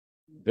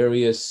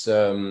various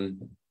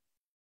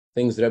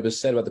things the Rebbe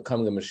said about the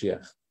coming of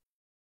Mashiach.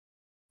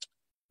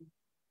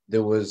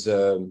 There was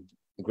a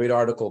great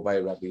article by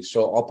Rabbi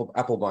Shaul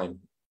Alfenbein,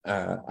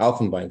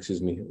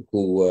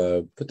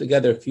 who put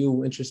together a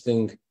few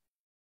interesting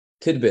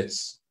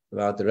tidbits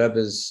about the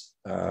Rebbe's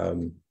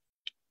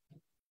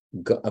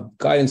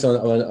guidance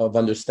of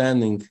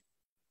understanding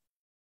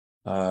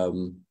about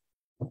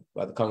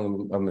the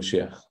coming of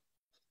Mashiach.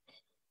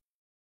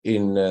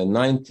 In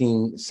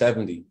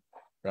 1970,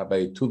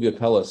 Rabbi Tuvia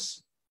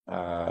Pellis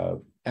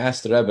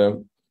asked the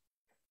Rebbe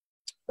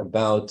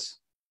about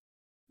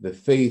the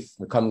faith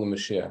in the coming of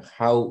Mashiach,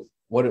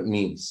 what it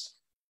means.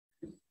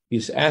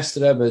 He's asked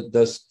the Rebbe,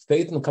 does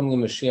faith in the coming of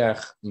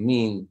Mashiach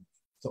mean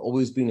to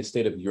always be in a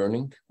state of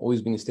yearning,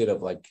 always be in a state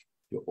of like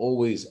you're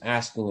always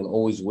asking and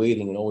always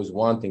waiting and always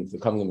wanting for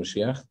the coming of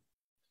Mashiach?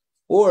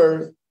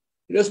 Or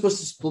you're just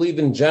supposed to believe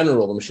in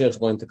general the Mashiach is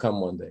going to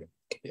come one day?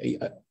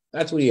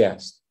 That's what he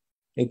asked.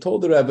 He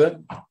told the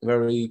Rebbe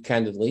very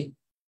candidly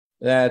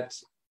that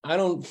I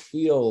don't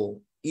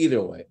feel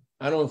either way.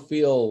 I don't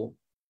feel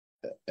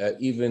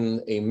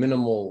even a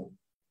minimal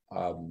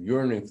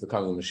yearning for the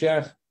coming of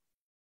Mashiach,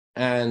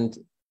 and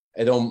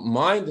I don't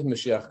mind if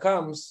Mashiach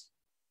comes,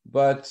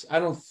 but I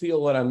don't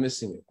feel that I'm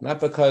missing it. Not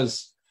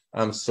because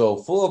I'm so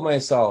full of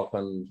myself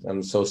and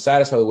I'm so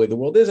satisfied with the way the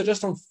world is. I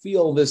just don't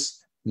feel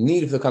this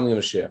need for the coming of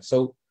Mashiach.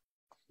 So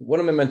what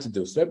am I meant to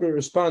do? So Rebbe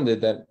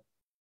responded that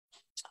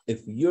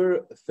if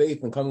your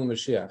faith in coming of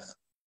Mashiach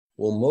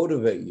will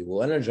motivate you,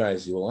 will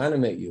energize you, will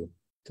animate you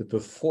to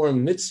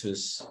perform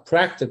mitzvahs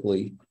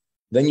practically,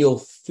 then you'll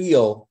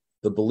feel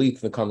the belief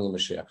in the coming of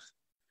Mashiach.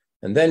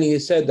 And then he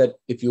said that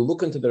if you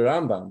look into the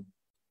Rambam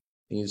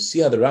and you see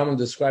how the Rambam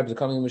describes the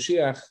coming of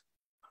Mashiach,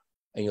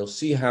 and you'll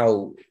see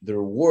how the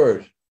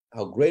reward,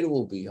 how great it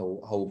will be, how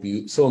it will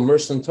be so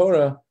immersed in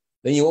Torah,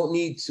 then you won't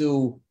need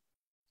to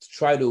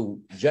try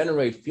to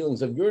generate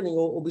feelings of yearning. It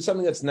will be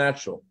something that's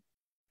natural.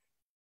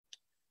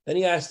 Then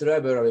he asked the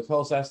Rebbe, Rabbi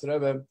Pellis asked the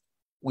Rebbe,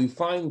 we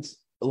find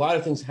a lot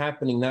of things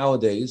happening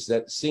nowadays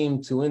that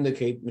seem to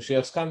indicate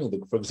Mashiach's coming.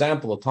 For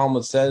example, the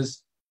Talmud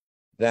says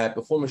that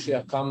before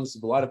Mashiach comes,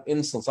 a lot of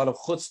insolence, a lot of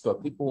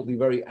chutzpah. People will be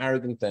very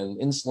arrogant and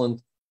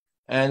insolent.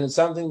 And it's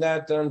something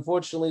that,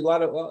 unfortunately, a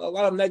lot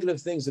of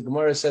negative things the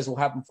Gemara says will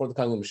happen before the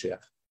coming of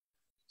Mashiach.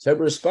 So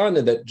Rebbe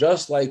responded that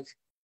just like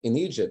in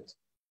Egypt,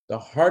 the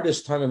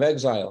hardest time of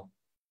exile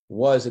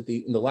was in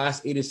the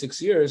last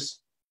 86 years,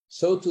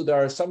 so too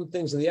there are some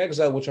things in the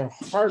exile which are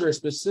harder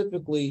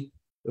specifically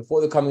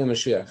before the coming of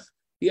Mashiach.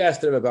 He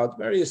asked him about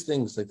various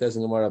things, like there's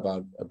a Gemara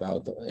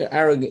about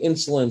arrogant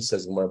insolence,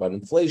 there's a Gemara about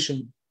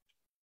inflation.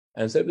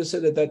 And so Rebbe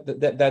said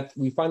that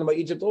we find about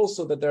Egypt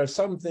also that there are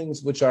some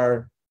things which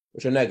are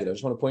negative. I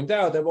just want to point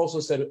out, they've also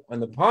said on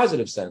the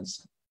positive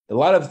sense, a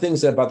lot of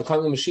things about the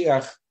coming of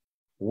Mashiach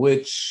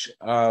which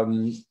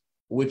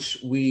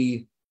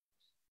we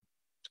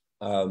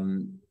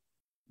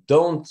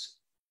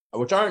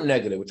which aren't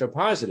negative, which are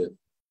positive,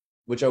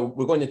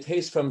 we're going to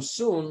taste from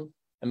soon.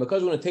 And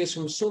because we're going to taste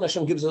from soon,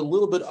 Hashem gives a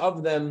little bit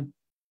of them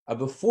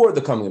before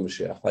the coming of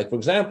Mashiach. Like, for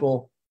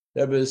example,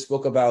 the Rebbe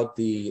spoke about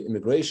the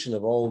immigration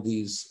of all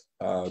these,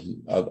 the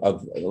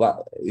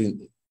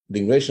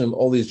immigration of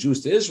all these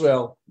Jews to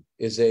Israel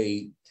is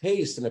a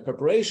taste and a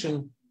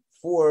preparation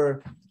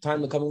for the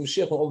time of the coming of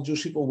Mashiach when all the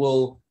Jewish people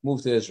will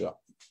move to Israel.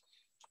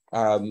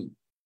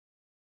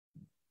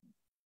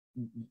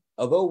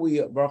 Although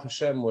we, Baruch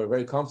Hashem, we're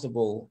very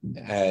comfortable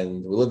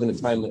and we live in a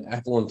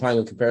affluent time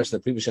in comparison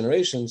to previous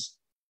generations,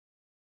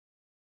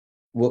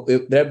 well,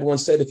 everyone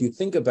said, if you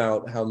think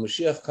about how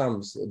Mashiach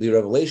comes, the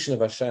revelation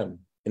of Hashem,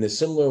 in a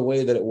similar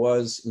way that it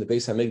was in the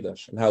Beis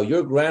HaMikdash, and how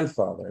your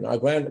grandfather and our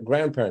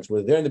grandparents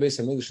were there in the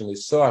Beis HaMikdash and they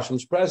saw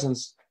Hashem's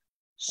presence.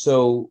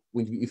 So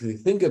if you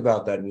think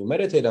about that and you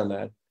meditate on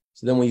that,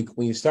 so then when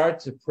you start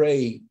to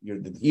pray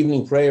the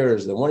evening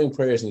prayers, the morning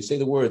prayers, and you say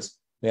the words,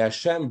 may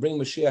Hashem bring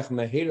Mashiach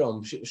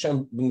Mehiram,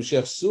 Hashem bring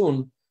Mashiach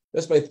soon,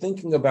 just by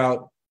thinking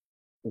about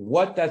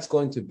what that's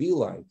going to be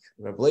like,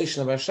 the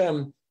revelation of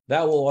Hashem,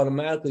 that will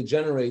automatically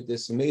generate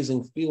this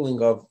amazing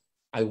feeling of,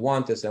 I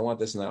want this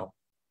now.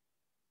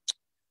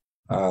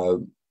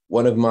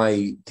 One of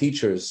my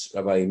teachers,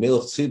 Rabbi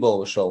Melech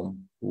Tzibel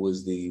Shalom, who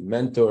was the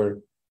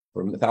mentor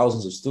for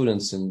thousands of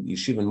students in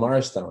Yeshiva in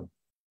Morristown,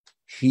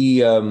 he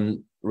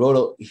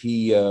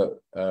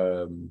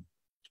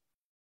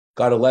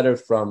got a letter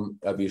from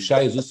Rabbi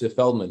Yeshaya Zusya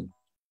Feldman,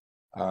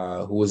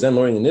 who was then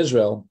learning in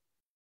Israel,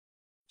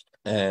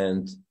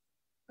 and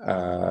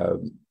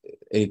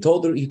he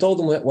told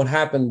him what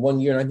happened one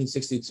year in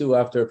 1962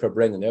 after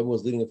Farbrengen. Everyone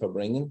was leading a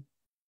Farbrengen,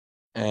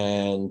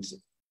 and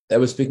they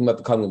were speaking about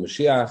the coming of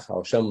Mashiach,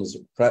 how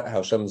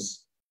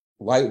Hashem's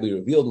light will be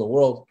revealed in the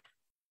world.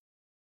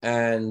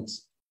 And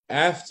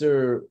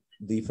after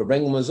the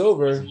Farbrengen was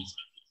over,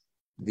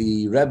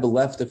 the Rebbe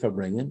left the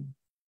Farbrengen,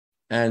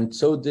 and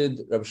so did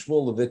Rabbi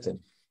Shmuel Levitin,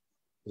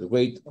 a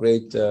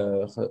great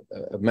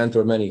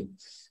mentor of many.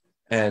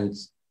 And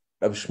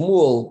Rabbi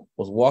Shmuel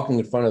was walking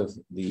in front of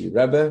the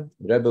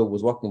Rebbe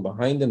was walking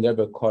behind him, the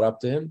Rebbe caught up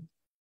to him,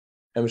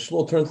 and Rabbi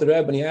Shmuel turned to the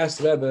Rebbe and he asked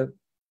the Rebbe,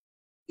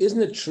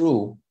 isn't it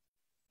true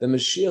that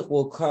Mashiach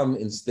will come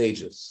in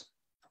stages?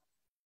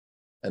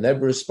 And Rebbe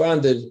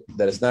responded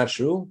that it's not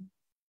true,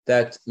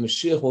 that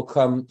Mashiach will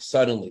come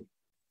suddenly.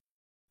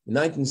 In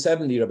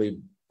 1970,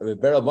 Rabbi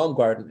Beryl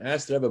Baumgarten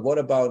asked Rebbe, what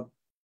about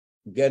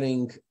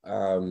getting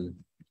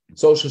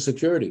Social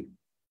Security?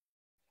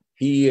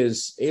 He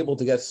is able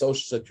to get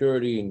Social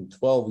Security in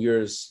 12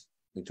 years,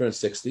 he turns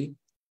 60.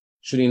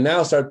 Should he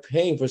now start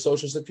paying for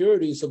Social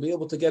Security so be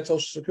able to get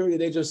Social Security at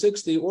the age of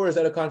 60, or is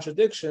that a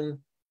contradiction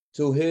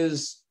to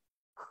his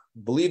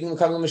believing in the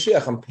coming of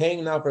Mashiach? I'm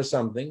paying now for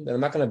something that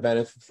I'm not going to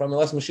benefit from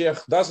unless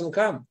Mashiach doesn't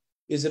come.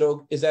 Is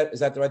that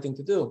the right thing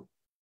to do?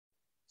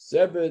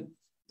 Rebbe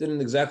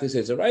didn't exactly say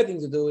it's the right thing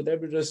to do.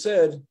 Rebbe just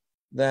said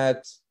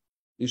that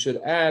you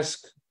should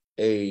ask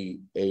a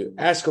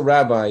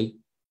rabbi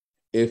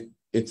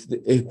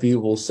if he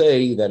will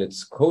say that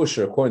it's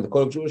kosher according to the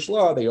code of Jewish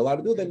law that you're allowed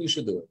to do, then you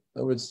should do it. In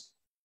other words,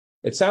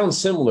 it sounds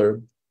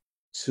similar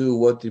to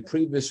what the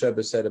previous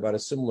Rebbe said about a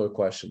similar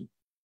question.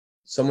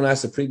 Someone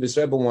asked the previous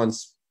Rebbe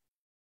once,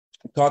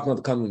 talking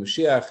about the coming of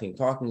Mashiach, and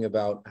talking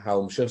about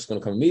how Mashiach is going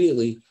to come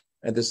immediately.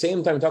 At the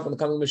same time, talking about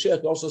the coming of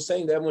Mashiach, also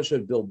saying that everyone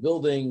should build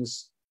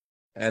buildings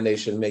and they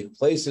should make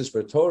places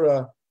for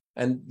Torah.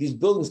 And these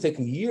buildings take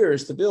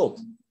years to build.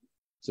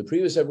 So the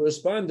previous Rebbe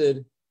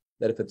responded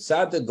that if a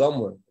tzaddik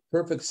gomer,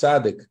 perfect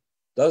tzaddik,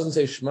 doesn't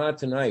say Shema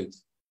tonight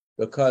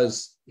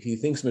because he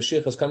thinks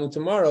Mashiach is coming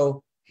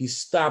tomorrow, he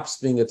stops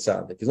being a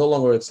tzaddik. He's no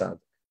longer a tzaddik.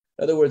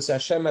 In other words,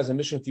 Hashem has a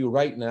mission for you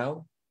right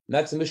now, and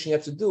that's the mission you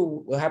have to do.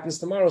 What happens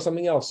tomorrow is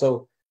something else.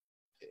 So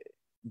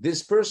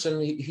this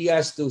person, he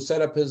has to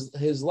set up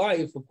his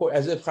life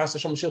as if Chas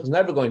Hashem Mashiach is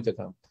never going to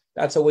come.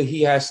 That's the way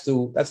he has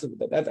to.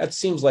 That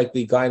seems like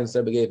the guidance the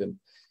Rebbe gave him.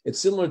 It's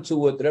similar to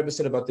what the Rebbe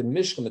said about the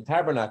Mishkan, the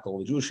tabernacle,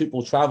 the Jewish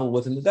people travel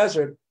with in the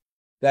desert,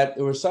 that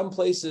there were some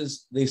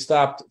places they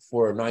stopped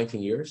for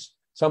 19 years,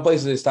 some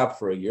places they stopped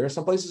for a year,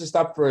 some places they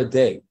stopped for a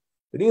day.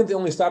 But even if they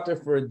only stopped there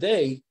for a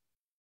day,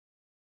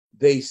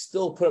 they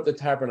still put up the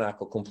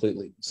tabernacle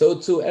completely. So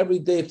too, every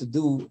day you have to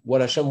do what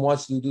Hashem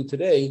wants you to do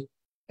today,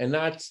 and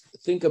not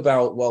think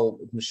about, well,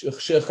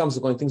 Mashiach comes,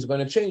 things are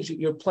going to change.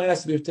 Your plan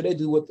has to be today,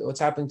 do what's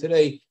happening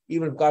today,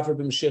 even if God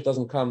forbid Mashiach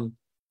doesn't come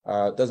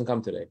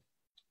today.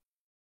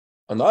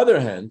 On the other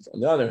hand,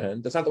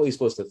 that's not the way you're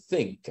supposed to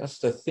think. That's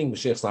the thing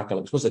Mashiach's not going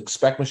to. You're supposed to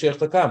expect Mashiach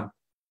to come.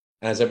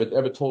 And as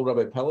ever told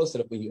Rabbi Pellis,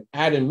 that if when you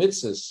add in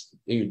mitzvahs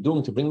that you're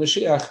doing to bring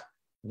Mashiach,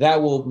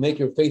 that will make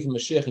your faith in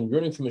Mashiach and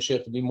yearning for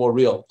Mashiach to be more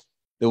real.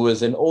 There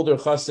was an older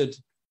chassid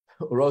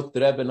who wrote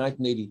the Rebbe in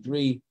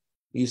 1983.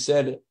 He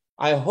said,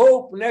 I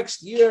hope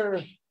next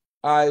year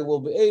I will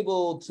be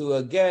able to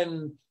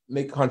again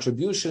make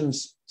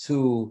contributions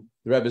to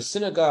the Rebbe's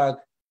synagogue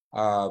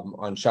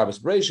on Shabbos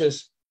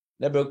Bereishis.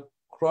 Rebbe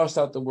crossed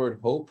out the word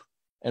hope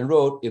and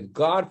wrote, if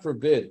God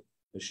forbid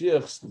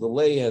Mashiach's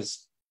delay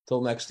has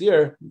till next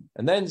year,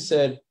 and then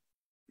said,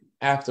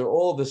 after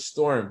all the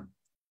storm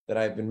that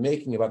I've been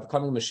making about the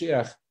coming of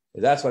Mashiach,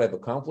 that's what I've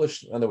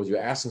accomplished. In other words, you're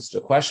asking such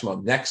a question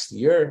about next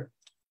year.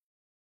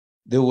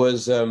 There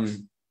was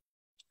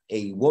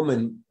a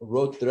woman who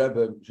wrote the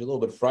Rebbe, she was a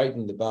little bit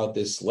frightened about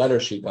this letter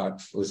she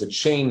got. It was a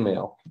chain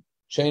mail,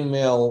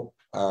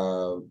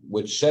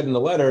 which said in the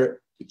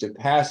letter, you have to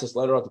pass this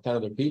letter out to 10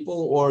 other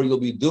people, or you'll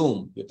be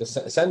doomed. You have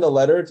to send a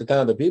letter to 10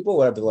 other people,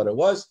 whatever the letter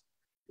was,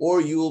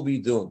 or you will be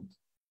doomed.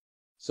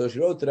 So she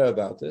wrote to Rebbe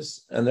about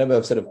this, and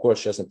Rebbe said, of course,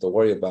 she doesn't have to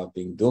worry about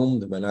being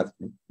doomed by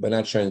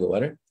not sharing the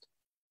letter.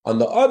 On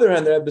the other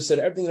hand, the Rebbe said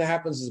everything that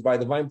happens is by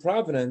divine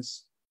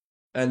providence,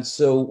 and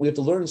so we have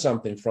to learn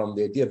something from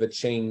the idea of a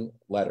chain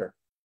letter.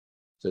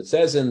 So it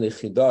says in the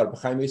Chidar,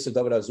 B'chaim Yosef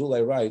David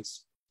Azulai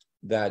writes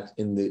that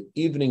in the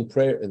evening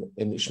prayer,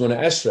 in Shemona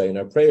Esrei, in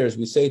our prayers,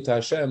 we say to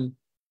Hashem,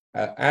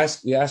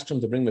 we ask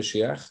Him to bring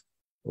Mashiach.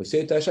 We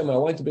say to Hashem, I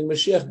want to bring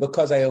Mashiach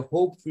because I have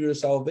hope for your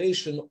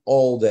salvation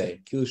all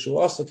day. So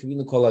the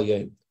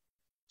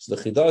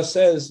Chidar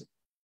says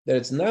that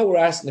it's now we're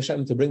asking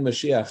Hashem to bring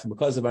Mashiach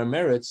because of our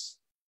merits.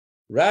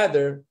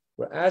 Rather,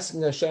 we're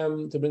asking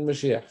Hashem to bring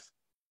Mashiach.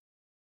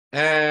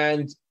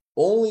 And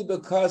only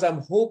because I'm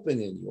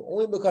hoping in you,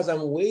 only because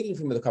I'm waiting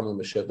for me to come in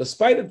Mashiach,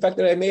 despite the fact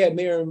that I may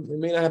or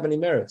may not have any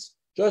merits,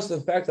 just the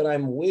fact that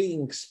I'm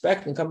waiting,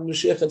 expecting coming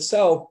Mashiach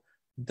itself,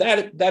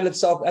 that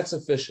itself, that's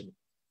sufficient.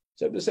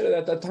 So I said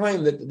at that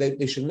time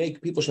that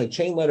people should make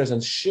chain letters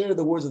and share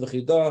the words of the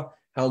Chidah,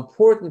 how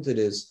important it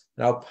is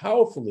and how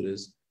powerful it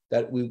is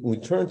that we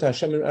turn to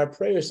Hashem in our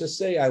prayers to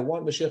say, I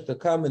want Mashiach to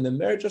come, and the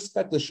merit just the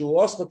fact just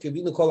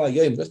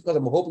because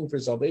I'm hoping for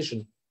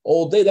salvation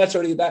all day, that's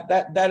already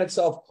that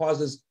itself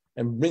causes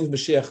and brings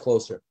Mashiach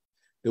closer.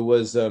 There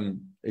was a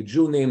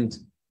Jew named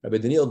Rabbi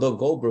Daniel Dov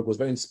Goldberg, was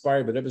very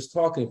inspired by Rebbe's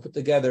talk, and he put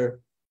together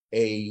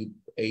a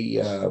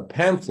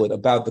pamphlet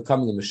about the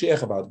coming of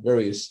Mashiach, about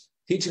various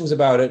teachings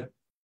about it.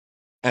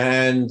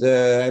 And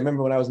I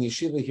remember when I was in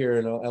yeshiva here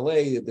in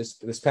LA,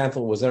 this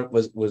pamphlet was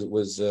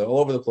all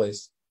over the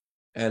place.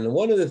 And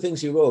one of the things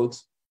he wrote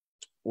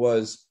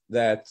was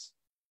that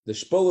the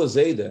Shpola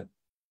Zayda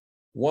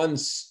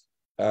once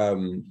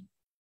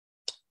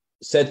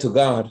said to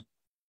God,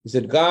 he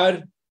said,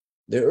 God,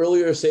 the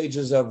earlier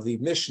sages of the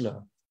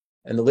Mishnah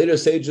and the later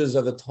sages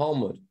of the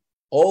Talmud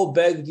all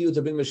begged you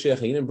to bring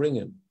Mashiach. You didn't bring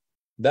him.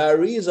 The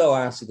Arizal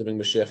asked you to bring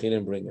Mashiach. You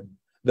didn't bring him.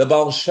 The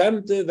Baal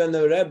Shem Tov and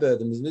the Rebbe,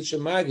 the Mizmitch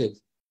Maggid,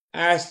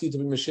 asked you to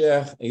bring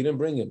Mashiach, and you didn't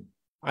bring him.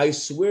 I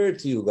swear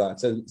to you, God,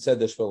 said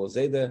the Shmuel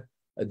Zayda,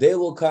 a day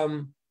will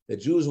come, the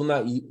Jews will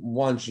not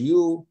want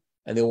you,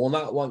 and they will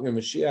not want your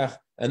Mashiach,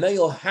 and then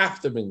you'll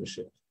have to bring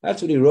Mashiach.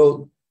 That's what he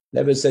wrote.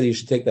 Never said you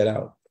should take that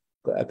out.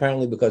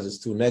 Apparently because it's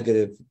too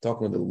negative,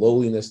 talking about the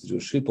lowliness of the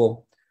Jewish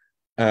people.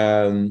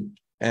 And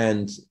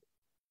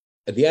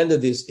at the end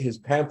of his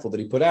pamphlet that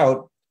he put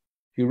out,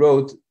 he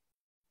wrote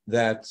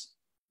that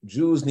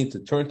Jews need to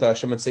turn to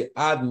Hashem and say,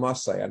 Ad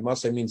Masai. Ad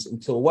Masai means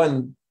until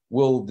when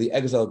will the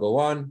exile go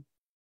on?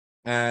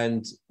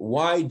 And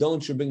why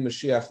don't you bring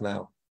Mashiach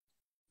now?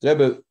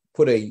 The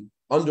Rebbe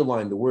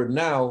underlined the word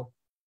now,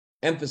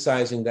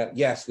 emphasizing that,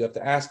 yes, we have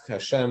to ask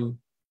Hashem,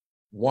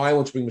 why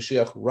won't you bring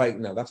Mashiach right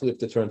now? That's what we have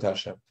to turn to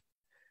Hashem.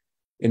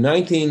 In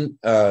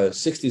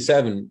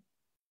 1967,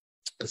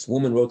 this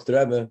woman wrote to the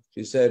Rebbe,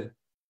 she said,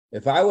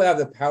 if I would have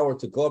the power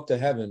to go up to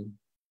heaven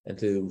and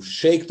to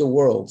shake the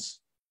worlds,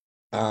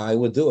 I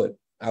would do it.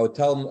 I would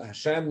tell him,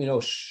 Hashem,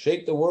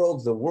 shake the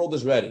world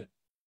is ready.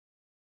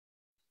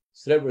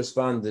 So Rebbe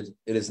responded,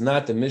 it is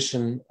not the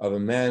mission of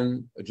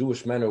a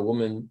Jewish man or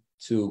woman,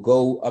 to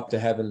go up to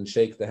heaven and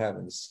shake the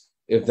heavens.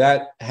 If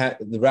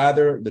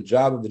rather the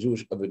job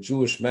of a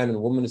Jewish man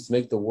and woman is to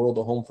make the world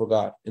a home for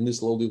God in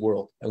this lowly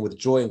world and with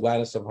joy and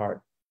gladness of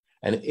heart.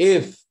 And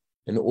if,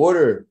 in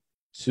order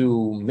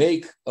to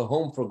make a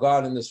home for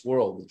God in this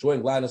world with joy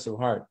and gladness of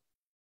heart,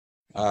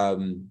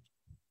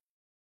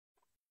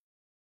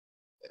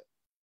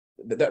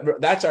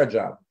 that's our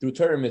job through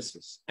Torah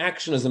mitzvahs.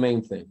 Action is the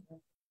main thing.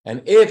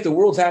 And if the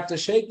worlds have to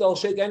shake, they'll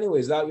shake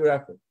anyways without your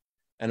effort.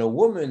 And a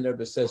woman,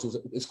 Rebbe says,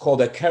 is called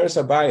a keres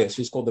habayis.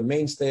 She's called the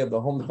mainstay of the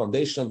home, the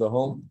foundation of the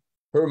home.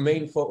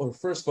 Her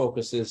first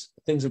focus is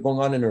things are going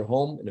on in her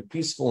home in a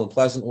peaceful and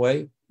pleasant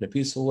way, in a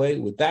peaceful way.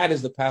 With that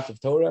is the path of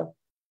Torah.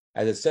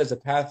 As it says, the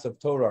paths of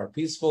Torah are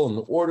peaceful in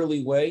an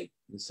orderly way,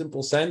 in a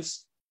simple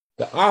sense.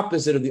 The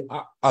opposite of the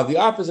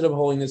opposite of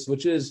holiness,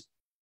 which is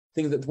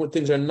when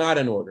things are not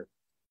in order,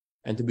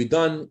 and to be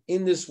done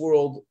in this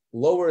world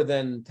lower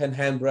than 10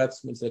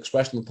 handbreadths. It's an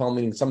expression of Talmud,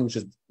 meaning something which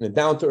is in a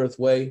down-to-earth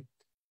way.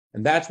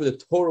 And that's where the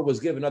Torah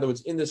was given. In other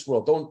words, in this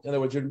world. In other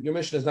words, your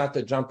mission is not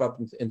to jump up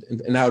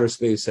in outer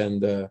space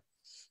and to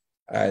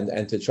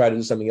try to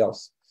do something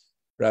else.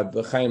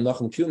 Rabbi Chaim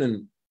Nachum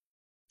Kunin,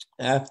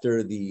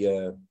 after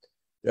the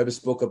Rebbe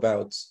spoke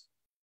about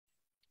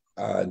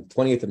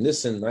 28th of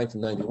Nisan,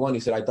 1991,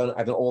 he said, I've done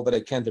all that I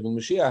can to bring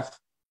Mashiach.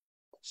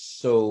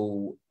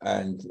 So,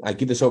 and I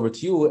give this over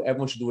to you.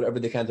 Everyone should do whatever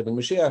they can to bring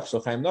Mashiach. So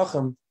Chaim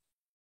Nachum,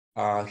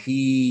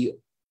 he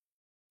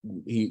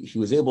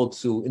was able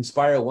to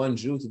inspire one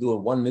Jew to do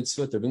one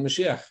mitzvah to bring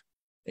Mashiach.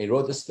 And he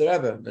wrote this to the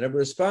Rebbe. The Rebbe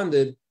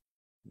responded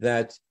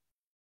that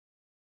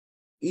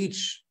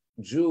each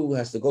Jew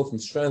has to go from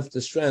strength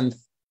to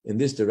strength in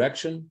this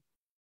direction,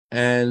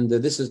 and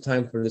this is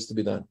time for this to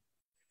be done.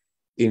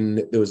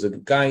 There was a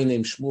guy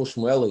named Shmuel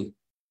Shmueli,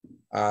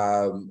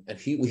 and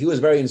he was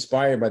very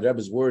inspired by the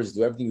Rebbe's words,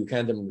 do everything you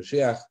can to bring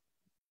Mashiach.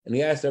 And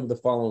he asked the Rebbe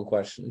the following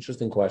question,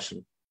 interesting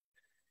question.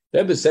 The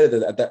Rebbe said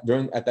that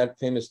at that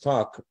famous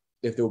talk,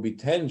 if there would be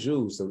 10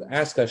 Jews that would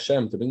ask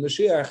Hashem to bring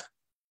Mashiach,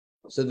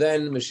 so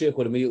then Mashiach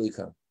would immediately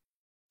come.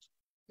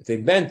 If they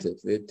meant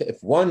it,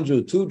 if 1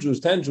 Jew, 2 Jews,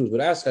 10 Jews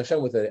would ask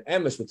Hashem with an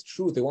emes, with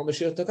truth, they want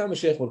Mashiach to come,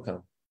 Mashiach would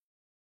come.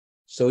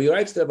 So he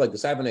writes there like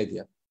this, I have an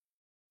idea.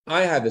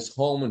 I have this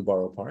home in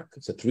Borough Park.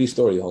 It's a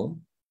 3-story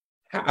home.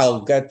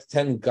 I'll get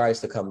 10 guys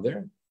to come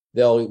there.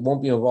 They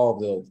won't be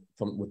involved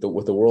with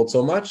the world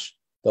so much.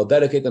 They'll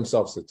dedicate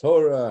themselves to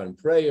Torah and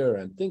prayer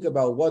and think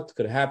about what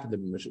could happen to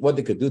Mashiach, what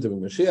they could do to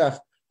bring Mashiach.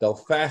 They'll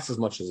fast as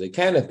much as they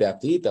can. If they have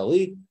to eat, they'll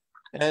eat,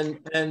 and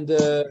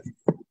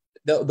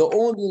they'll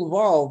only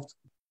involved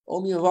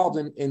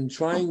in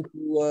trying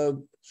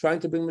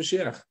to bring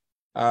Mashiach,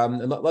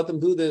 and let them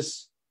do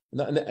this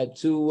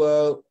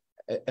to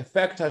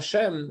affect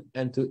Hashem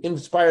and to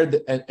inspire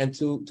and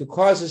to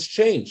cause this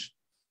change.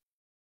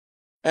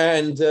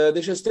 And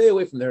they should stay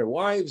away from their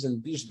wives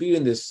and just be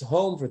in this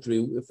home for 3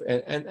 weeks.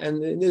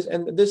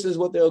 And this is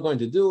what they're going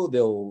to do.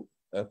 They'll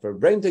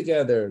brain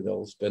together,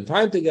 they'll spend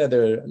time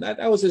together, and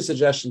that was his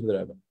suggestion to the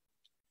Rebbe.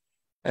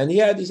 And he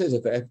says,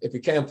 if you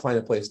can't find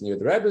a place near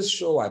the Rebbe's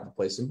shul, I have a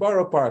place in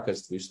Borough Park,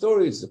 it's 3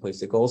 stories, it's a place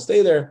they can all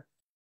stay there.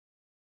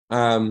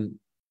 And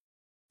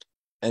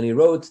he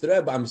wrote to the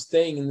Rebbe, I'm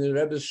staying in the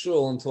Rebbe's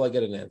shul until I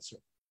get an answer.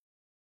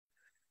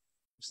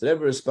 So the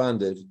Rebbe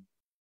responded,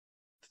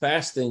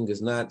 fasting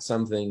is not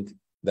something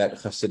that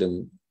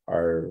Hasidim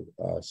are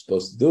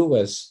supposed to do,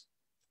 as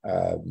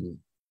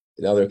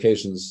in other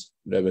occasions,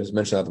 the Rebbe has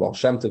mentioned that the Baal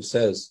Shem Tov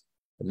says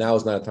that now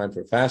is not a time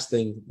for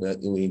fasting. We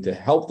need to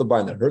help the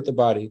body, not hurt the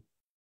body.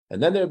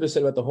 And then the Rebbe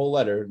said about the whole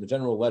letter, the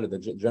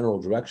general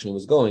direction he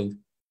was going,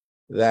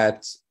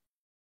 that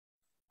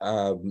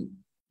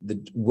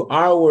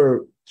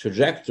our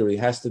trajectory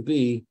has to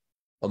be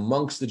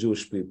amongst the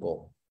Jewish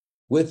people,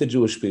 with the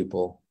Jewish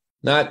people,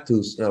 Not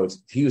to,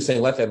 he was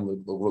saying, let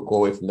them go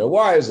away from their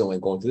wives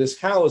and go into this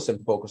house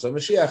and focus on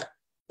Mashiach.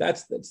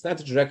 That's not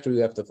the trajectory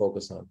we have to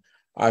focus on.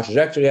 Our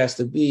trajectory has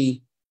to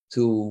be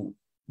to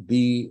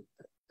be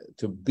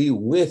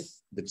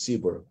with the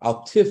tzibur.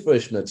 Al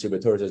tifresh min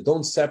tzibur. Torah says,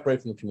 don't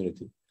separate from the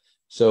community.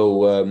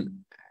 So,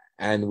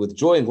 and with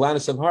joy and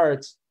gladness of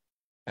heart,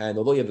 and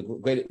although he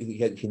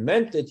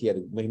meant it,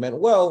 he meant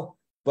well,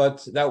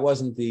 but that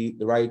wasn't the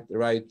right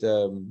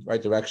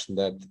direction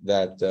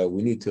that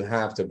we need to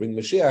have to bring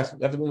Mashiach.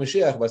 We have to bring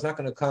Mashiach, but it's not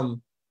going to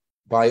come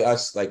by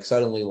us like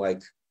suddenly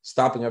like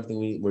stopping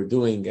everything we're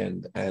doing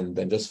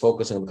and just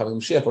focusing on becoming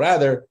Mashiach.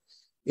 Rather,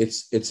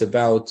 it's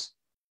about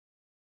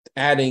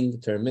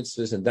adding to our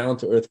mitzvahs in down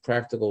to earth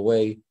practical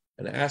way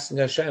and asking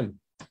Hashem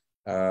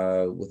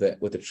with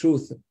the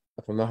truth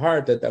from the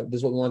heart that this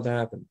is what we want to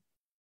happen.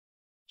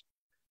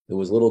 There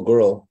was a little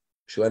girl.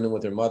 She went in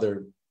with her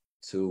mother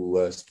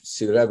to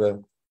see the Rebbe.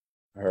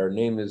 Her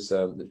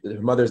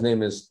mother's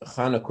name is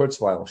Chana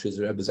Kurzweil. She's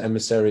the Rebbe's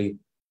emissary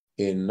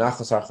in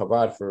Nachas Har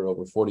Chabad for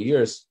over 40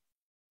 years.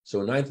 So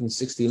in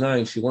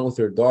 1969, she went with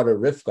her daughter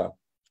Rivka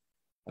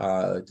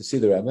to see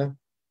the Rebbe.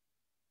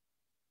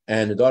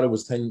 And the daughter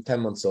was 10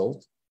 months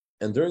old.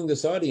 And during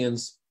this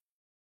audience,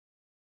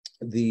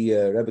 the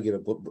Rebbe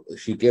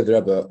gave the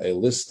Rebbe a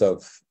list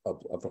of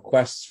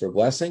requests for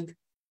blessing.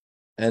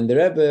 And the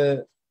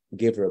Rebbe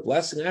gave her a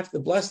blessing. After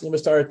the blessing, the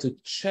Rebbe started to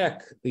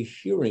check the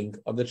hearing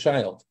of the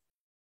child.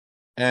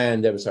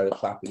 And the Rebbe started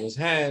clapping his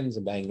hands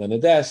and banging on the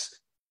desk.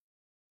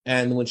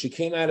 And when she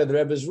came out of the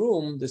Rebbe's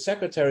room, the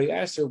secretary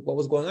asked her what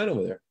was going on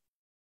over there.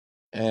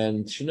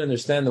 And she didn't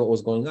understand what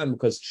was going on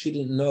because she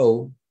didn't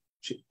know.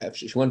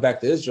 She went back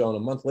to Israel, and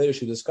a month later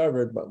she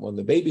discovered, but when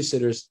the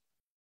babysitters,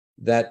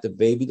 that the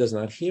baby does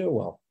not hear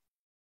well.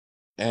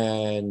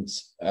 And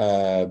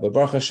but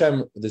Baruch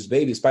Hashem, this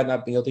baby, despite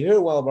not being able to hear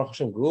well, Baruch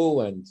Hashem grew,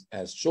 and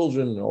as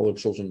children, and all the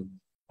children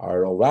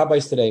are all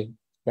rabbis today,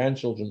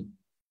 grandchildren.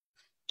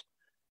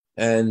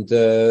 And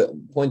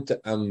point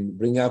I'm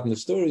bringing out in the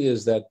story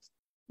is that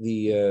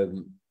the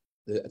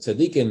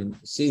tzaddikim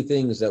see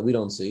things that we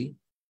don't see,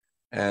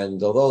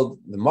 and although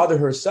the mother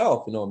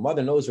herself, a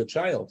mother knows her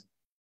child.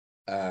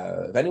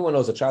 If anyone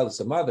knows a child,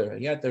 it's a mother.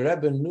 And yet the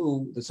Rebbe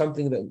knew that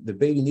something that the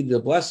baby needed a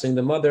blessing.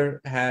 The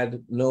mother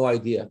had no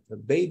idea. The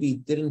baby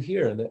didn't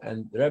hear,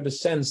 and the Rebbe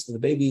sensed that the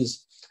baby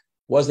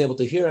wasn't able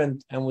to hear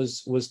and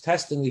was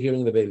testing the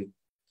hearing of the baby.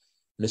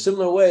 In a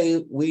similar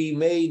way, we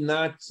may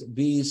not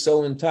be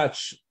so in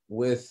touch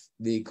with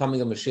the coming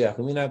of Mashiach.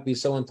 We may not be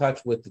so in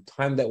touch with the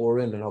time that we're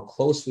in and how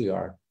close we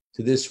are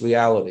to this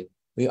reality.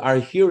 Our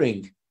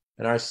hearing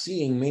and our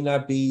seeing may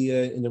not be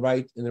in the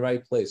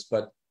right place,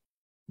 but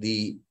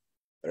the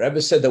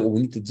Rebbe said that what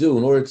we need to do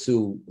in order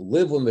to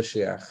live with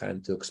Mashiach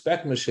and to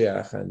expect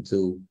Mashiach and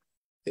to,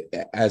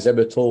 as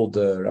Rebbe told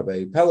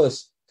Rabbi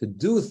Pelis, to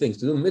do things,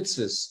 to do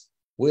mitzvahs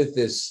with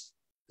this,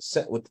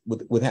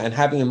 with and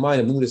having in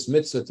mind of doing this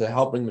mitzvah to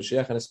help bring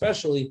Mashiach, and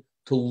especially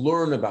to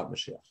learn about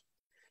Mashiach.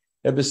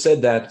 Rebbe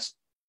said that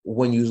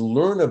when you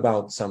learn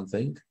about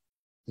something,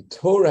 the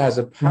Torah has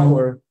a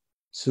power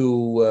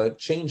to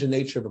change the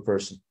nature of a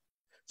person.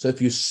 So if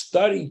you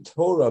study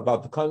Torah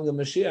about the coming of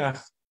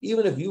Mashiach,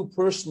 even if you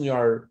personally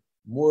are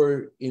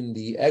more in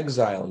the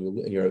exile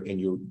and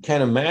you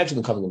can't imagine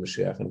the coming of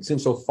Mashiach, and it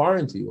seems so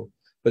foreign to you,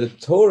 but the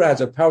Torah has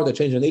a power to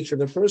change the nature of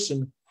the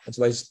person. And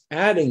so by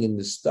adding in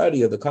the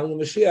study of the coming of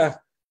Mashiach,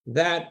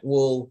 that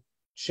will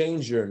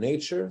change your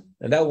nature,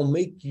 and that will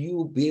make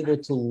you be able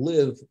to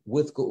live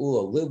with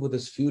Geula, live with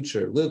this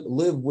future,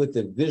 live with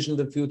the vision of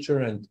the future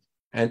and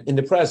in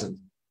the present.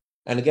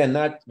 And again,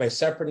 not by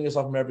separating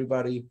yourself from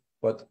everybody,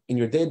 but in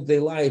your day-to-day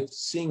life,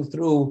 seeing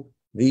through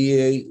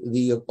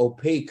the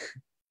opaque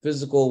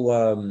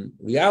physical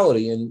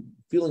reality and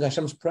feeling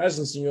Hashem's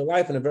presence in your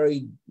life in a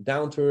very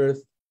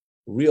down-to-earth,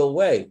 real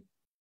way,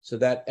 so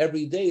that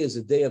every day is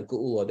a day of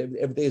Geula.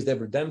 Every day is day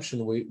of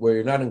redemption, where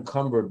you're not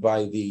encumbered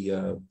by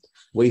the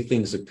way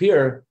things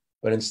appear,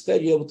 but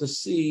instead you're able to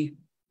see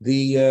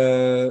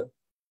the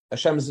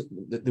Hashem's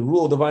the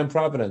rule of divine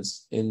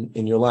providence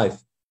in your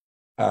life.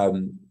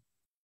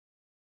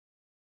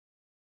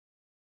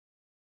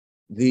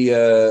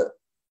 The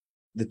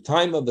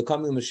time of the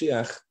coming of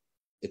Mashiach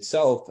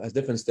itself has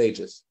different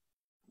stages.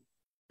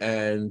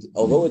 And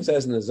although it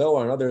says in the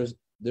Zohar and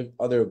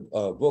other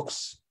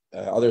books,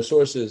 other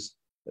sources,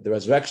 that the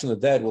resurrection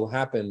of the dead will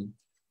happen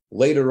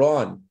later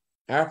on,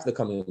 after the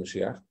coming of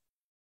Mashiach.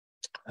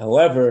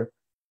 However,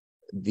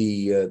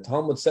 the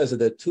Talmud says that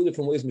there are two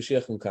different ways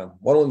Mashiach can come.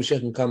 One way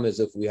Mashiach can come is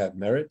if we have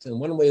merit, and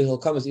one way he'll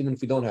come is even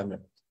if we don't have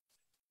merit.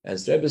 And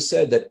the Rebbe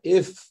said that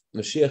if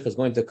Mashiach is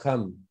going to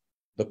come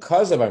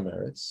because of our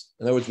merits,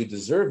 in other words, we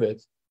deserve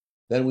it,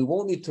 then we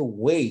won't need to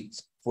wait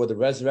for the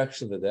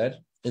resurrection of the dead.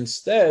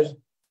 Instead,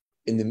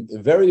 in the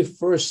very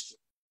first,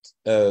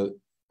 as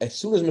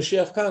soon as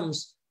Mashiach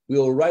comes, we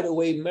will right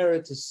away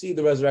merit to see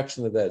the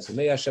resurrection of the dead. So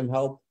may Hashem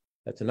help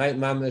that tonight,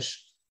 Mamish,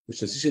 we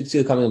should see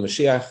the coming of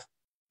Mashiach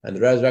and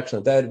the resurrection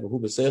of the dead, V'hu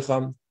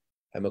b'seicham,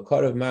 and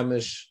Makar of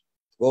Mamish,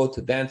 go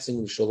to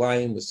dancing,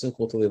 Shalayim, with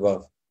Simchot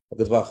Levav.